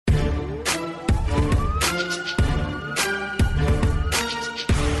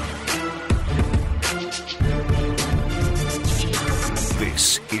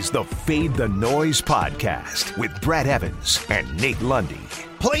the Fade the Noise podcast with Brad Evans and Nate Lundy.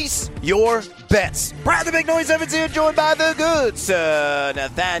 Place your bets. Brad the Big Noise Evans here, joined by the good sir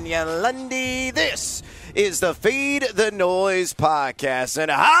Nathaniel Lundy. This is the Fade the Noise podcast. And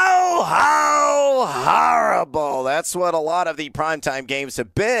how horrible. That's what a lot of the primetime games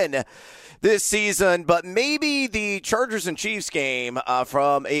have been this season. But maybe the Chargers and Chiefs game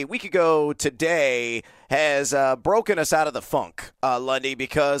from a week ago today has broken us out of the funk, Lundy,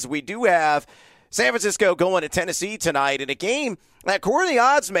 because we do have San Francisco going to Tennessee tonight in a game that, according to the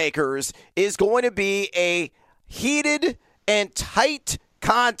odds makers, is going to be a heated and tight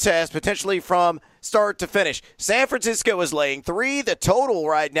contest, potentially from start to finish. San Francisco is laying 3. The total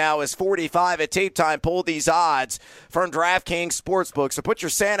right now is 45 at tape time. Pulled these odds from DraftKings Sportsbook. So put your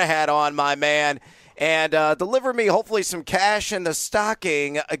Santa hat on, my man, and deliver me hopefully some cash in the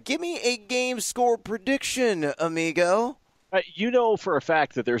stocking. Give me a game score prediction, amigo. You know for a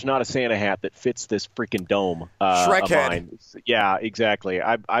fact that there's not a Santa hat that fits this freaking dome. Shrek head. Mine. Yeah, exactly.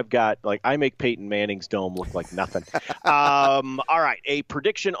 I've got, I make Peyton Manning's dome look like nothing. All right, a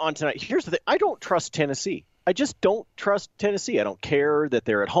prediction on tonight. Here's the thing. I don't trust Tennessee. I just don't trust Tennessee. I don't care that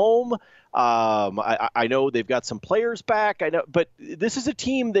they're at home. I know they've got some players back. I know, but this is a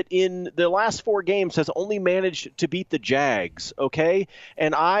team that in the last 4 games has only managed to beat the Jags. Okay,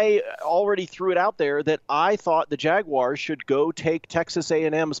 and I already threw it out there that I thought the Jaguars should go take Texas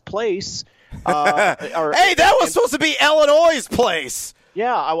A&M's place. Hey, that was supposed to be Illinois' place.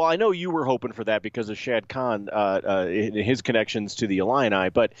 Yeah, well, I know you were hoping for that because of Shad Khan and his connections to the Illini,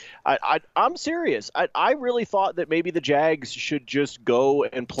 but I'm serious. I really thought that maybe the Jags should just go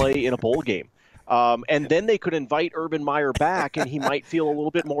and play in a bowl game. And then they could invite Urban Meyer back, and he might feel a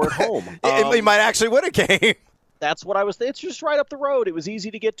little bit more at home. He might actually win a game. That's what I was. It's just right up the road. It was easy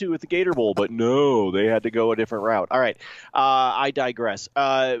to get to with the Gator Bowl, but no, they had to go a different route. All right, I digress.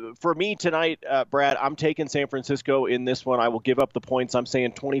 For me tonight, Brad, I'm taking San Francisco in this one. I will give up the points. I'm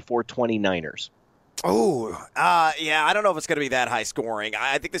saying 24-20 Oh, yeah, I don't know if it's going to be that high scoring.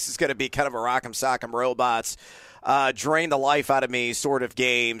 I think this is going to be kind of a rock'em sock'em robots, drain the life out of me sort of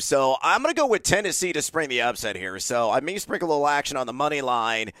game. So I'm going to go with Tennessee to spring the upset here. So I may sprinkle a little action on the money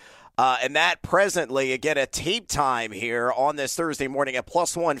line. And that presently, again, at tape time here on this Thursday morning at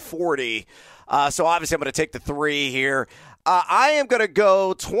plus 140. So obviously I'm going to take the 3 here. I am going to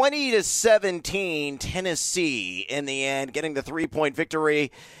go 20-17 Tennessee in the end, getting the 3-point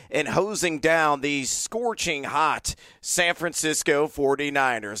victory and hosing down the scorching hot San Francisco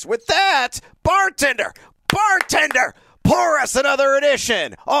 49ers. With that, bartender, pour us another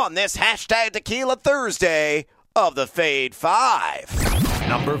edition on this hashtag Tequila Thursday of the Fade 5.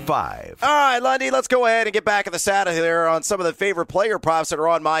 Number 5. All right, Lundy, let's go ahead and get back in the saddle here on some of the favorite player props that are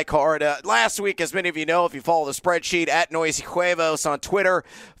on my card. Last week, as many of you know, if you follow the spreadsheet, at Noisy Huevos on Twitter,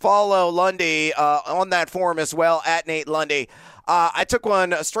 follow Lundy on that forum as well, at Nate Lundy. I took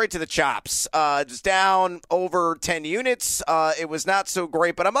one straight to the chops. Just down over 10 units. It was not so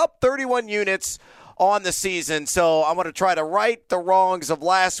great, but I'm up 31 units on the season, so I'm going to try to right the wrongs of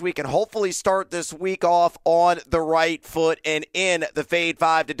last week and hopefully start this week off on the right foot and in the Fade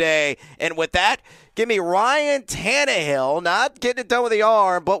 5 today. And with that, give me Ryan Tannehill, not getting it done with the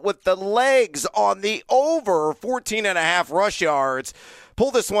arm, but with the legs on the over 14.5 rush yards. Pull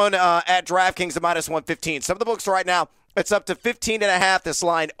this one at DraftKings at minus 115. Some of the books right now, it's up to 15.5. This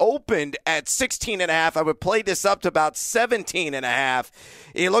line opened at 16.5. I would play this up to about 17.5.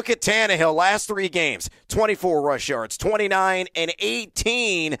 You look at Tannehill, last 3 games, 24 rush yards, 29 and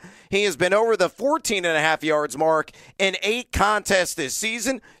 18. He has been over the 14.5 yards mark in 8 contests this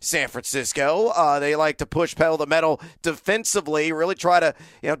season. San Francisco, they like to push pedal to metal defensively, really try to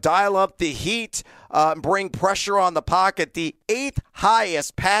dial up the heat, bring pressure on the pocket. The 8th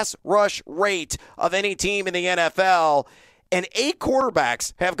highest pass rush rate of any team in the NFL. And 8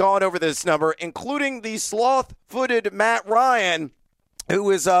 quarterbacks have gone over this number, including the sloth-footed Matt Ryan,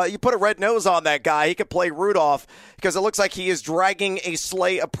 who is, you put a red nose on that guy, he could play Rudolph because it looks like he is dragging a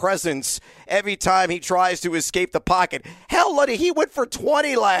sleigh of presents every time he tries to escape the pocket. Hell, Luddy, he went for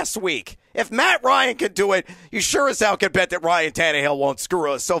 20 last week. If Matt Ryan could do it, you sure as hell can bet that Ryan Tannehill won't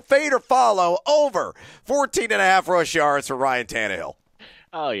screw us. So fade or follow over 14.5 rush yards for Ryan Tannehill.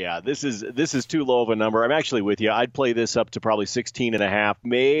 Oh, yeah, this is too low of a number. I'm actually with you. I'd play this up to probably 16.5.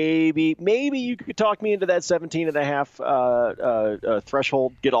 Maybe you could talk me into that 17.5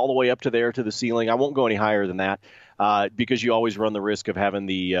 threshold, get all the way up to there to the ceiling. I won't go any higher than that. because you always run the risk of having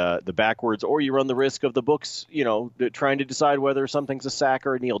the backwards, or you run the risk of the books, trying to decide whether something's a sack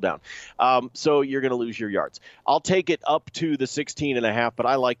or a kneel down. So you're going to lose your yards. I'll take it up to the 16.5, but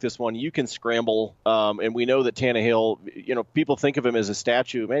I like this one. You can scramble, and we know that Tannehill, people think of him as a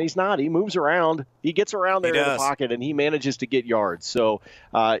statue. Man, he's not. He moves around. He gets around there in the pocket, and he manages to get yards. So,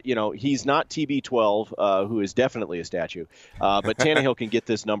 he's not TB12, who is definitely a statue. But Tannehill can get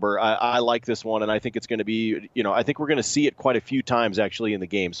this number. I like this one, and I think it's going to be, I think we're going to see it quite a few times actually in the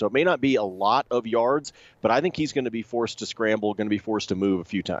game. So it may not be a lot of yards, but I think he's going to be forced to scramble, going to be forced to move a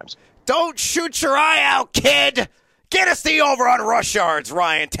few times. Don't shoot your eye out, kid. Get us the over on rush yards,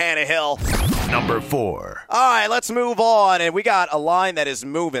 Ryan Tannehill. Number 4. All right, let's move on. And we got a line that is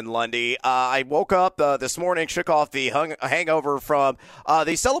moving, Lundy. I woke up this morning, shook off the hangover from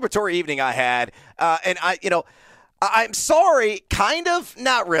the celebratory evening I had. And I'm sorry, kind of,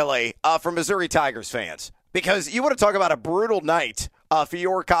 not really, for Missouri Tigers fans. Because you want to talk about a brutal night for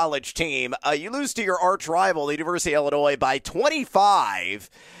your college team. You lose to your arch rival, the University of Illinois, by 25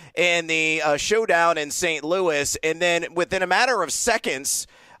 in the showdown in St. Louis. And then within a matter of seconds,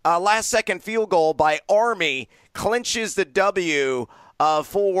 last-second field goal by Army clinches the W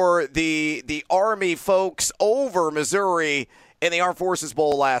for the Army folks over Missouri in the Armed Forces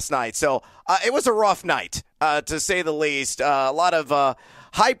Bowl last night. So it was a rough night, to say the least. A lot of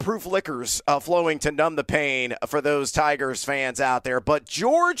high-proof liquors flowing to numb the pain for those Tigers fans out there. But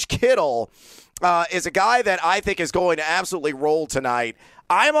George Kittle is a guy that I think is going to absolutely roll tonight.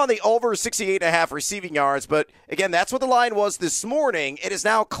 I'm on the over 68.5 receiving yards, but again, that's what the line was this morning. It has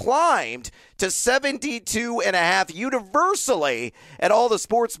now climbed to 72.5 universally at all the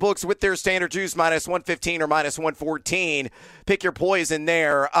sports books with their standard juice minus 115 or minus 114. Pick your poison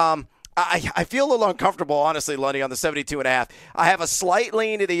there. I feel a little uncomfortable, honestly, Lundy, on the 72.5. I have a slight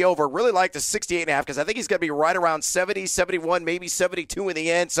lean to the over. Really like the 68.5 because I think he's going to be right around 70, 71, maybe 72 in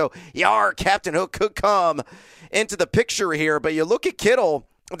the end. So, Captain Hook could come into the picture here. But you look at Kittle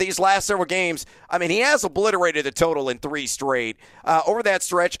these last several games, I mean, he has obliterated the total in 3 straight. Over that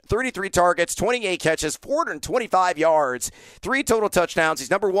stretch, 33 targets, 28 catches, 425 yards, 3 total touchdowns. He's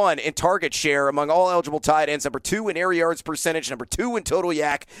number 1 in target share among all eligible tight ends, number 2 in air yards percentage, number 2 in total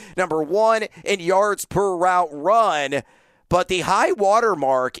yak, number 1 in yards per route run. But the high water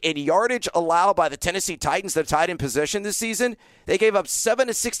mark in yardage allowed by the Tennessee Titans, the tight end position this season, they gave up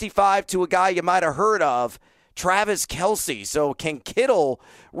 7-65 to a guy you might have heard of, Travis Kelce. So can Kittle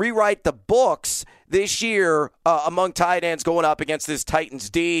rewrite the books this year among tight ends going up against this Titans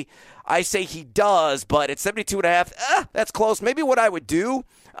D? I say he does, but at 72.5, that's close. Maybe what I would do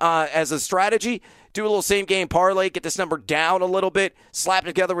as a strategy, do a little same-game parlay, get this number down a little bit, slap it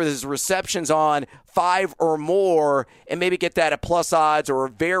together with his receptions on 5 or more, and maybe get that at plus odds or a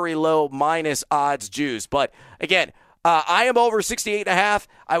very low minus odds juice. But again, I am over 68.5.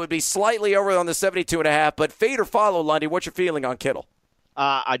 I would be slightly over on the 72.5, but fade or follow, Lundy. What's your feeling on Kittle?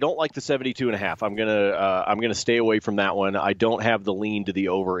 I don't like the 72.5. I'm gonna stay away from that one. I don't have the lean to the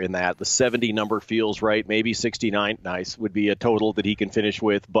over in that. The 70 number feels right. Maybe 69, nice, would be a total that he can finish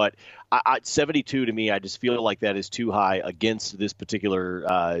with. But 72 to me, I just feel like that is too high against this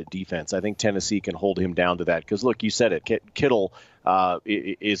particular defense. I think Tennessee can hold him down to that because look, you said it, Kittle.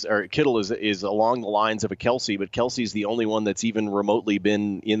 Kittle is along the lines of a Kelce, but Kelsey's the only one that's even remotely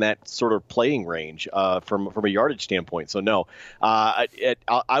been in that sort of playing range from a yardage standpoint. So no, I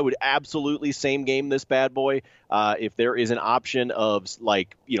would absolutely same game this bad boy. If there is an option of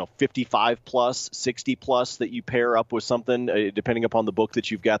 55 plus, 60 plus that you pair up with something, depending upon the book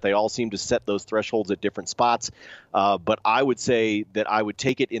that you've got, they all seem to set those thresholds at different spots. But I would say that I would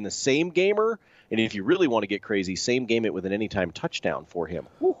take it in the same gamer. And if you really want to get crazy, same game it with an anytime touchdown for him.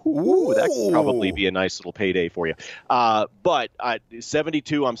 Ooh, that could probably be a nice little payday for you. But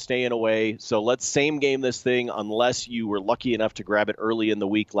 72, I'm staying away. So let's same game this thing unless you were lucky enough to grab it early in the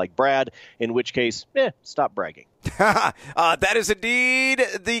week like Brad, in which case, stop bragging. That is indeed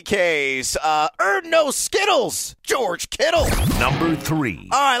the case. Earn no Skittles, George Kittle. Number 3.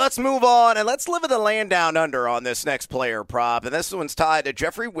 All right, let's move on, and let's live in the land down under on this next player prop. And this one's tied to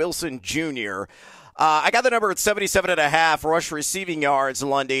Jeffrey Wilson Jr. I got the number at 77.5 rush receiving yards,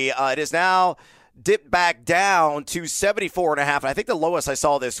 Lundy. It is now dipped back down to 74.5. And I think the lowest I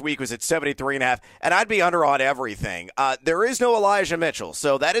saw this week was at 73.5. And I'd be under on everything. There is no Elijah Mitchell.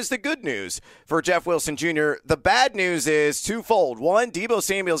 So that is the good news for Jeff Wilson Jr. The bad news is twofold. One, Deebo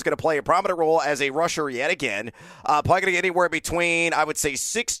Samuel is going to play a prominent role as a rusher yet again. Probably going to get anywhere between, I would say,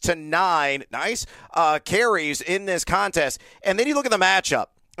 6 to 9 carries in this contest. And then you look at the matchup.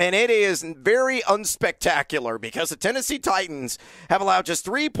 And it is very unspectacular because the Tennessee Titans have allowed just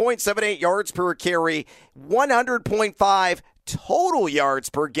 3.78 yards per carry, 100.5 total yards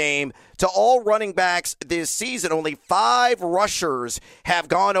per game to all running backs this season. Only 5 rushers have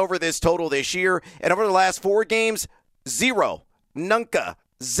gone over this total this year. And over the last 4 games, 0. Nunca.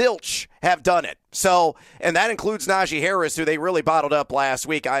 Zilch have done it. So, and that includes Najee Harris, who they really bottled up last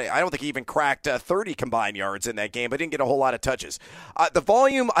week. I don't think he even cracked 30 combined yards in that game, but didn't get a whole lot of touches. The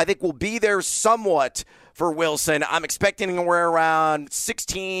volume, I think, will be there somewhat for Wilson. I'm expecting anywhere around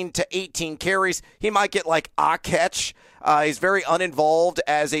 16 to 18 carries. He might get like a catch. He's very uninvolved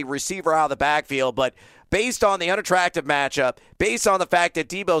as a receiver out of the backfield, but based on the unattractive matchup, based on the fact that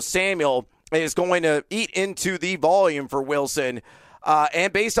Deebo Samuel is going to eat into the volume for Wilson,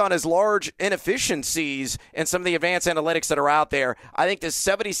 and based on his large inefficiencies and some of the advanced analytics that are out there, I think this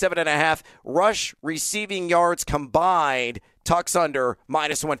 77.5 rush receiving yards combined tucks under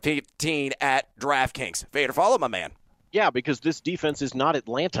minus 115 at DraftKings. Vader, follow my man. Yeah, because this defense is not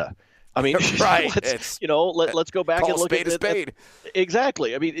Atlanta. I mean, right. let's go back and look at spade.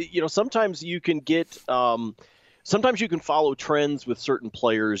 Exactly. I mean, sometimes you can get sometimes you can follow trends with certain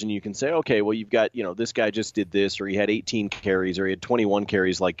players and you can say, okay, well, you've got, this guy just did this, or he had 18 carries, or he had 21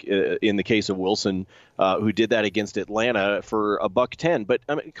 carries, like in the case of Wilson, who did that against Atlanta for $110. But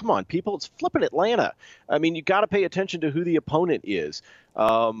I mean, come on, people, it's flipping Atlanta. I mean, you got to pay attention to who the opponent is,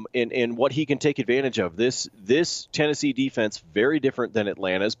 and what he can take advantage of. This Tennessee defense, very different than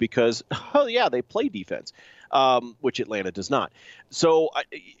Atlanta's because, oh yeah, they play defense, which Atlanta does not. So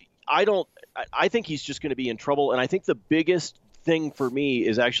I think he's just going to be in trouble, and I think the biggest thing for me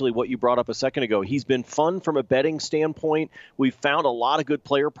is actually what you brought up a second ago. He's been fun from a betting standpoint. We've found a lot of good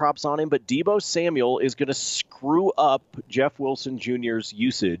player props on him, but Deebo Samuel is going to screw up Jeff Wilson Jr.'s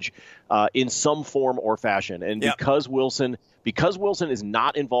usage in some form or fashion. And because Wilson is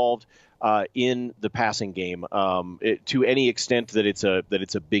not involved in the passing game to any extent that it's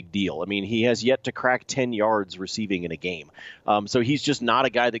a big deal. I mean, he has yet to crack 10 yards receiving in a game. So he's just not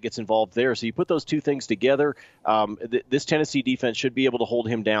a guy that gets involved there. So you put those two things together, this Tennessee defense should be able to hold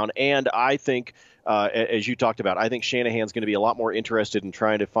him down. And I think, as you talked about, I think Shanahan's going to be a lot more interested in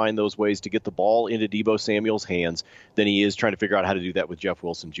trying to find those ways to get the ball into Deebo Samuel's hands than he is trying to figure out how to do that with Jeff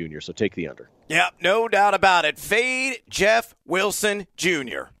Wilson Jr. So take the under. Yeah, no doubt about it. Fade Jeff Wilson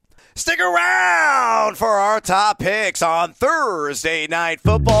Jr. Stick around for our top picks on Thursday Night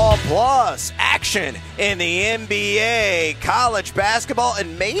Football, plus action in the NBA, college basketball,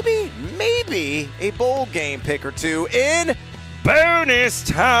 and maybe a bowl game pick or two in bonus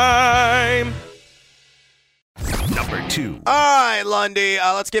time. Number 2. All right, Lundy,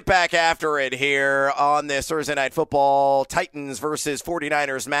 let's get back after it here on this Thursday Night Football Titans versus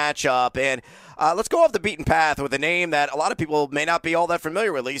 49ers matchup. And let's go off the beaten path with a name that a lot of people may not be all that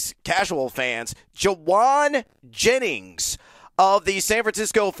familiar with, at least casual fans. Jauan Jennings of the San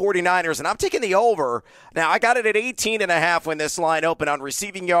Francisco 49ers, and I'm taking the over. Now, I got it at 18.5 when this line opened on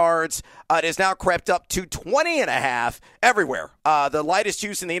receiving yards. It has now crept up to 20.5 everywhere. The lightest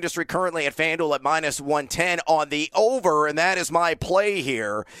juice in the industry currently at FanDuel at minus 110 on the over, and that is my play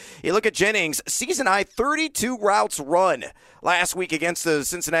here. You look at Jennings, season high 32 routes run last week against the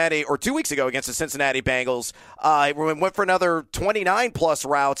Cincinnati, or 2 weeks ago against the Cincinnati Bengals. He went for another 29-plus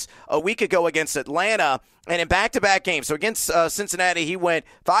routes a week ago against Atlanta. And in back-to-back games, so against Cincinnati, he went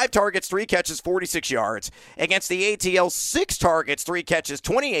 5 targets, 3 catches, 46 yards. Against the ATL, 6 targets, 3 catches,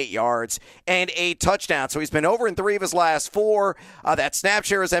 28 yards, and a touchdown. So he's been over in 3 of his last 4. That snap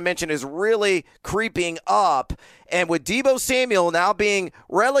share, as I mentioned, is really creeping up. And with Deebo Samuel now being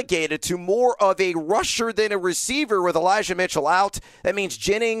relegated to more of a rusher than a receiver with Elijah Mitchell out, that means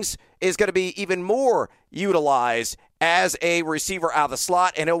Jennings is going to be even more utilized as a receiver out of the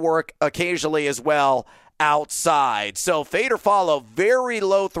slot, and he'll work occasionally as well outside. So fade or follow, very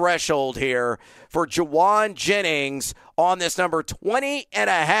low threshold here for Jauan Jennings on this number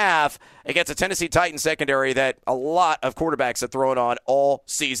 20.5 against a Tennessee Titans secondary that a lot of quarterbacks have thrown on all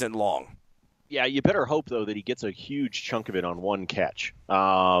season long. Yeah, you better hope, though, that he gets a huge chunk of it on one catch.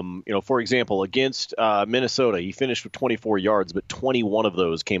 For example, against Minnesota, he finished with 24 yards, but 21 of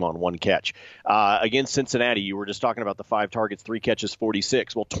those came on one catch. Against Cincinnati, you were just talking about the 5 targets, 3 catches,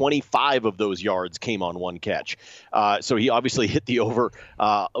 46. Well, 25 of those yards came on one catch. So he obviously hit the over,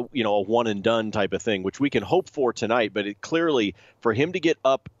 a one-and-done type of thing, which we can hope for tonight. But clearly, for him to get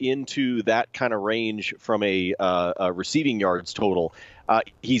up into that kind of range from a receiving yards total,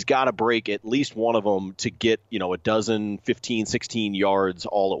 he's got to break at least one of them to get, a dozen, 15, 16 yards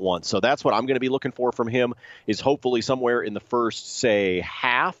all at once. So that's what I'm going to be looking for from him, is hopefully somewhere in the first, say,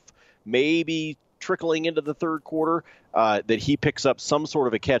 half, maybe trickling into the third quarter, that he picks up some sort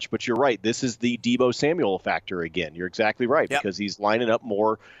of a catch. But you're right. This is the Deebo Samuel factor again. You're exactly right, because he's lining up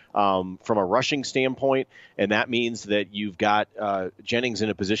more from a rushing standpoint, and that means that you've got Jennings in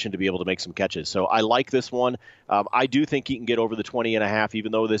a position to be able to make some catches. So I like this one. I do think he can get over the 20.5,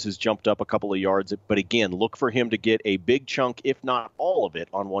 even though this has jumped up a couple of yards. But again, look for him to get a big chunk, if not all of it,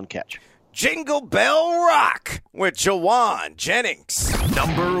 on one catch. Jingle Bell Rock with Jauan Jennings.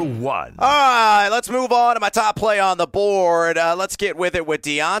 Number 1. All right, let's move on to my top play on the board. Let's get with it with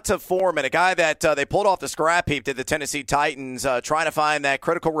D'Onta Foreman, a guy that they pulled off the scrap heap to the Tennessee Titans, trying to find that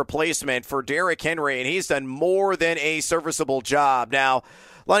critical replacement for Derrick Henry, and he's done more than a serviceable job. Now,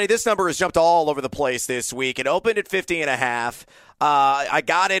 Lonnie, this number has jumped all over the place this week. It opened at 50.5. I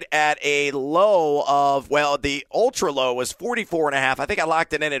got it at a low of, the ultra low was 44.5. I think I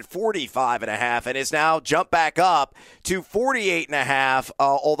locked it in at 45.5, and it's now jumped back up to 48.5.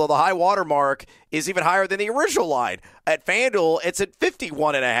 Although the high water mark is even higher than the original line. At FanDuel, it's at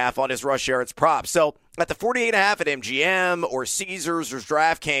 51.5 on his rush yards prop. So at the 48.5 at MGM or Caesars or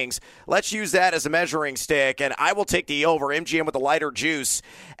DraftKings, let's use that as a measuring stick, and I will take the over. MGM with the lighter juice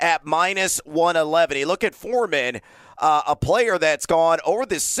at minus 111. You look at Foreman, a player that's gone over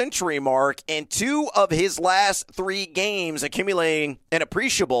the century mark in 2 of his last 3 games, accumulating an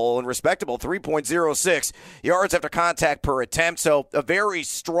appreciable and respectable 3.06 yards after contact per attempt. So a very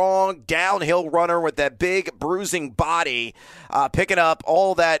strong downhill runner with that big bruising body, picking up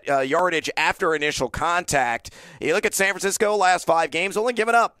all that yardage after initial contact. You look at San Francisco, last 5 games, only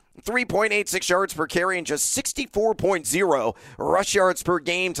given up 3.86 yards per carry and just 64.0 rush yards per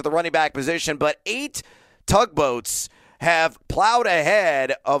game to the running back position, but 8 tugboats have plowed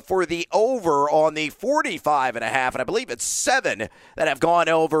ahead for the over on the 45.5, and I believe it's 7 that have gone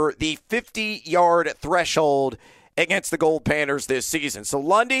over the 50-yard threshold against the Gold Panthers this season. So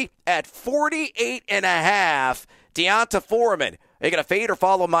Lundy at 48.5, D'Onta Foreman. Are you going to fade or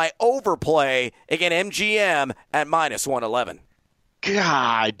follow my overplay? Again, MGM at minus 111. God,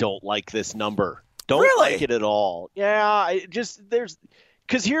 I don't like this number. Don't really like it at all. Yeah,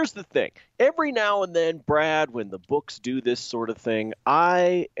 because here's the thing. Every now and then, Brad, when the books do this sort of thing,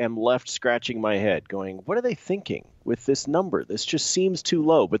 I am left scratching my head going, what are they thinking with this number? This just seems too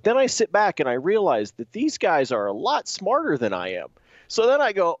low. But then I sit back and I realize that these guys are a lot smarter than I am. So then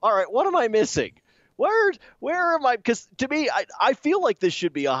I go, all right, what am I missing? Where am I? Because to me, I feel like this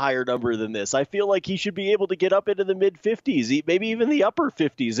should be a higher number than this. I feel like he should be able to get up into the mid-50s, maybe even the upper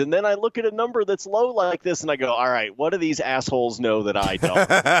 50s. And then I look at a number that's low like this, and I go, all right, what do these assholes know that I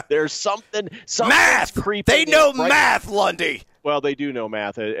don't? There's something math creeping. They know in, right? math, Lundy. Well, they do know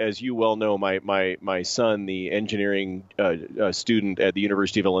math. As you well know, my son, the engineering student at the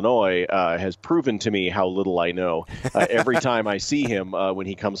University of Illinois, has proven to me how little I know. Every time I see him when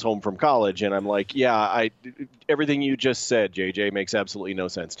he comes home from college, and I'm like, yeah, everything you just said, JJ, makes absolutely no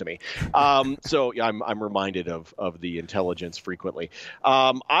sense to me. So I'm reminded of the intelligence frequently.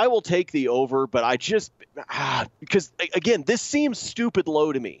 I will take the over, but I just because again, this seems stupid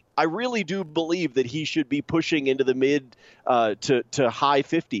low to me. I really do believe that he should be pushing into the mid to high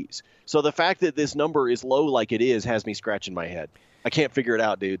 50s. So the fact that this number is low like it is has me scratching my head. I can't figure it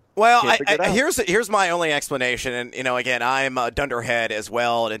out, dude. Well, here's my only explanation, and again, I'm a dunderhead as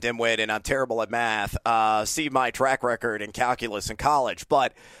well and a dimwit, and I'm terrible at math. See my track record in calculus in college,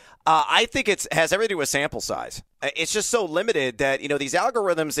 but I think it has everything to do with sample size. It's just so limited that, these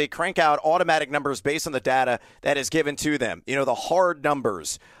algorithms, they crank out automatic numbers based on the data that is given to them. The hard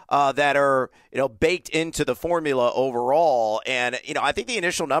numbers that are, baked into the formula overall. And, I think the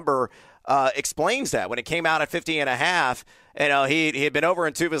initial number explains that. When it came out at 50.5, he had been over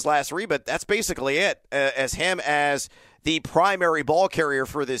in 2 of his last 3, but that's basically it as him as the primary ball carrier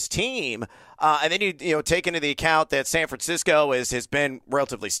for this team. And then you take into the account that San Francisco has been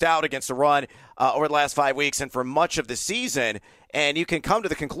relatively stout against the run over the last 5 weeks and for much of the season. And you can come to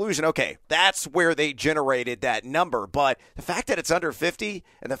the conclusion, okay, that's where they generated that number. But the fact that it's under 50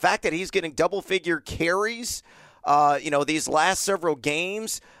 and the fact that he's getting double-figure carries, these last several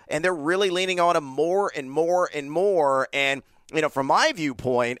games, and they're really leaning on him more and more and more. And from my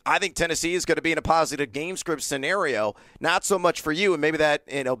viewpoint, I think Tennessee is going to be in a positive game script scenario. Not so much for you, and maybe that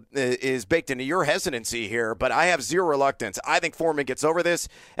is baked into your hesitancy here, but I have zero reluctance. I think Foreman gets over this,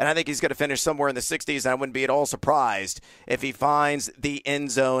 and I think he's going to finish somewhere in the 60s, and I wouldn't be at all surprised if he finds the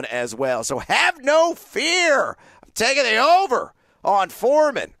end zone as well. So have no fear. I'm taking the over on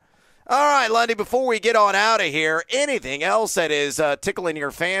Foreman. All right, Lundy, before we get on out of here, anything else that is tickling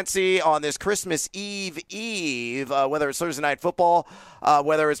your fancy on this Christmas Eve, whether it's Thursday Night Football,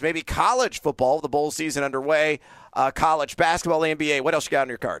 whether it's maybe college football, the bowl season underway, college basketball, the NBA, what else you got on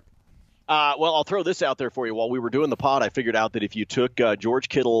your card? Well, I'll throw this out there for you. While we were doing the pod, I figured out that if you took George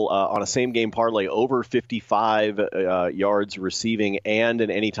Kittle on a same-game parlay over 55 yards receiving and an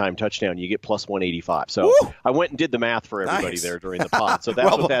anytime touchdown, you get plus 185. So Woo! I went and did the math for everybody there during the pod. So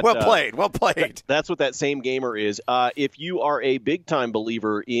that's well played. That's what that same gamer is. If you are a big-time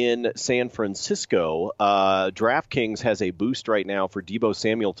believer in San Francisco, DraftKings has a boost right now for Deebo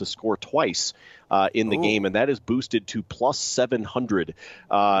Samuel to score twice in the game, and that is boosted to plus 700.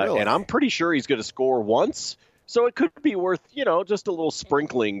 Really? And I'm pretty sure he's going to score once, so it could be worth, just a little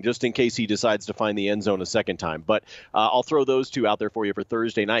sprinkling just in case he decides to find the end zone a second time. But I'll throw those two out there for you for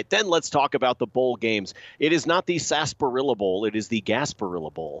Thursday night. Then let's talk about the bowl games. It is not the Sarsaparilla Bowl. It is the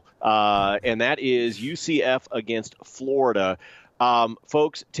Gasparilla Bowl, and that is UCF against Florida.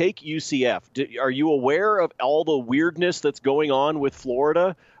 Folks, take UCF. Are you aware of all the weirdness that's going on with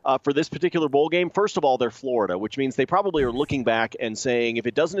Florida for this particular bowl game? First of all, they're Florida, which means they probably are looking back and saying, if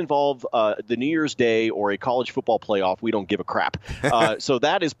it doesn't involve the New Year's Day or a college football playoff, we don't give a crap. So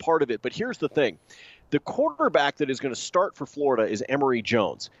that is part of it. But here's the thing. The quarterback that is going to start for Florida is Emory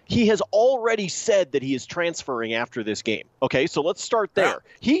Jones. He has already said that he is transferring after this game. Okay, so let's start there. Yeah.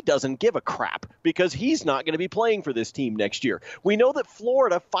 He doesn't give a crap because he's not going to be playing for this team next year. We know that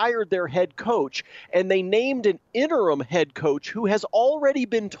Florida fired their head coach, and they named an interim head coach who has already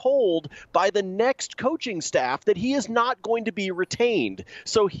been told by the next coaching staff that he is not going to be retained.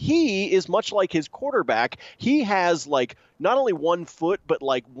 So he is much like his quarterback. He has not only 1 foot, but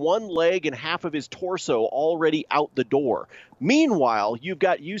 1 leg and half of his torso already out the door. Meanwhile, you've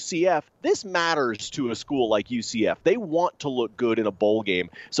got UCF. This matters to a school like UCF. They want to look good in a bowl game.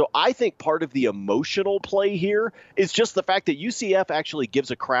 So I think part of the emotional play here is just the fact that UCF actually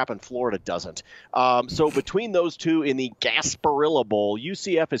gives a crap and Florida doesn't. So between those two in the Gasparilla Bowl,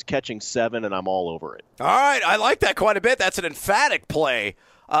 UCF is catching 7, and I'm all over it. All right, I like that quite a bit. That's an emphatic play.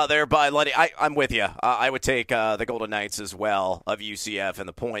 There by Lundy. I'm with you. I would take the Golden Knights as well of UCF and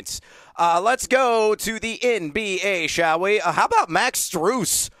the points. Let's go to the NBA, shall we? How about Max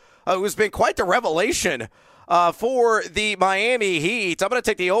Strus, who's been quite the revelation for the Miami Heat? I'm going to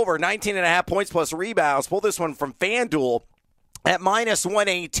take the over, 19.5 points plus rebounds. Pull this one from FanDuel at minus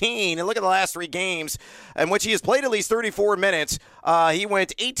 118. And look at the last 3 games in which he has played at least 34 minutes. He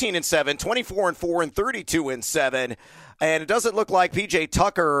went 18-7, 24-4, and 32-7. And it doesn't look like P.J.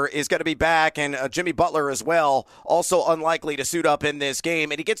 Tucker is going to be back, and Jimmy Butler as well, also unlikely to suit up in this game.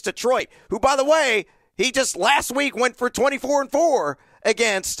 And he gets Detroit, who, by the way, he just last week went for 24-4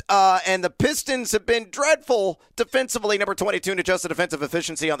 against, and the Pistons have been dreadful defensively, number 22 in adjusted defensive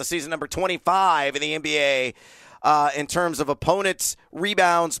efficiency on the season, number 25 in the NBA. In terms of opponents'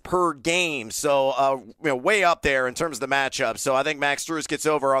 rebounds per game. So, way up there in terms of the matchup. So I think Max Strus gets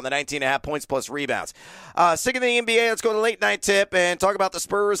over on the 19.5 points plus rebounds. Sticking to the NBA, let's go to late night tip and talk about the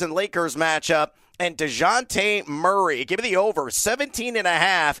Spurs and Lakers matchup. And DeJounte Murray, give me the over,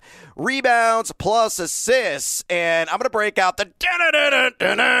 17.5 rebounds plus assists. And I'm going to break out the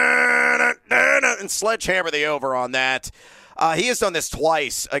and sledgehammer the over on that. He has done this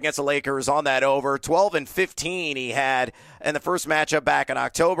twice against the Lakers on that over. 12-15 he had in the first matchup back in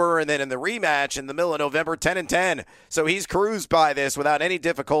October, and then in the rematch in the middle of November, 10-10. So he's cruised by this without any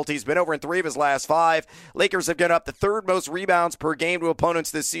difficulty. He's been over in 3 of his last 5. Lakers have given up the 3rd most rebounds per game to opponents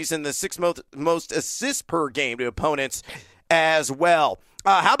this season, the 6th most assists per game to opponents as well.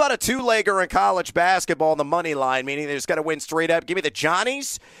 How about a 2-legger in college basketball on the money line, meaning they just got to win straight up? Give me the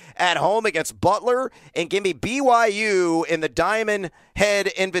Johnnies at home against Butler, and give me BYU in the Diamond Head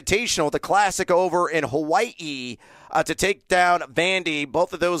Invitational, the classic over in Hawaii, to take down Vandy.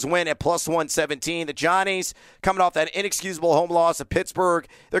 Both of those win at plus 117. The Johnnies coming off that inexcusable home loss at Pittsburgh.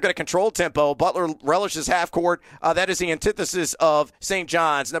 They're going to control tempo. Butler relishes half court. That is the antithesis of St.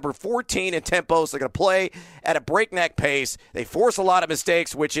 John's. Number 14 in tempo, so they're going to play at a breakneck pace. They force a lot of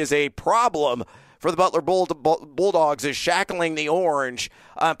mistakes, which is a problem for the Butler Bulldogs, is shackling the orange.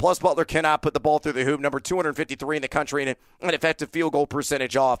 Plus, Butler cannot put the ball through the hoop. Number 253 in the country in an effective field goal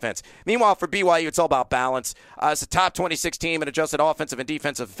percentage offense. Meanwhile, for BYU, it's all about balance. It's a top 26 team in adjusted offensive and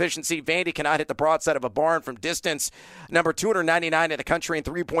defensive efficiency. Vandy cannot hit the broadside of a barn from distance. Number 299 in the country in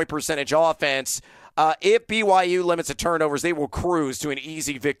three-point percentage offense. If BYU limits the turnovers, they will cruise to an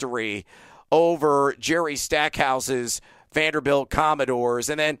easy victory over Jerry Stackhouse's Vanderbilt Commodores.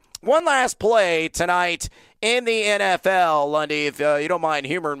 And then one last play tonight in the NFL, Lundy, if you don't mind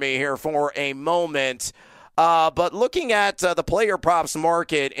humoring me here for a moment. But looking at the player props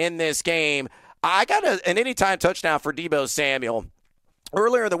market in this game, I got an anytime touchdown for Deebo Samuel.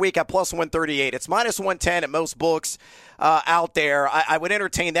 Earlier in the week at plus 138. It's minus 110 at most books out there. I would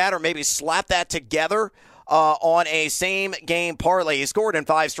entertain that or maybe slap that together on a same-game parlay. He scored in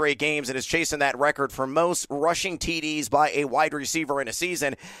 5 straight games and is chasing that record for most rushing TDs by a wide receiver in a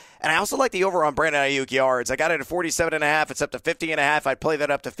season. And I also like the over on Brandon Ayuk yards. I got it at 47.5. It's up to 50.5. I'd play that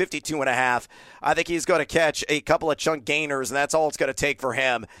up to 52.5. I think he's going to catch a couple of chunk gainers, and that's all it's going to take for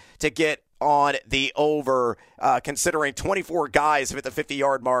him to get on the over, considering 24 guys have hit the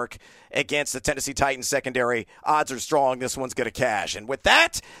 50-yard mark against the Tennessee Titans secondary. Odds are strong this one's going to cash. And with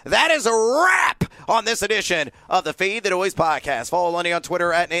that, that is a wrap on this edition of the Fade the Noise podcast. Follow Lundy on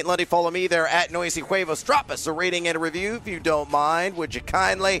Twitter at Nate Lundy. Follow me there at Noisy Huevos. Drop us a rating and a review if you don't mind, would you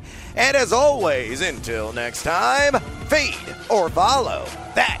kindly? And as always, until next time, fade or follow.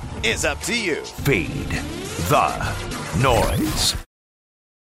 That is up to you. Fade the Noise.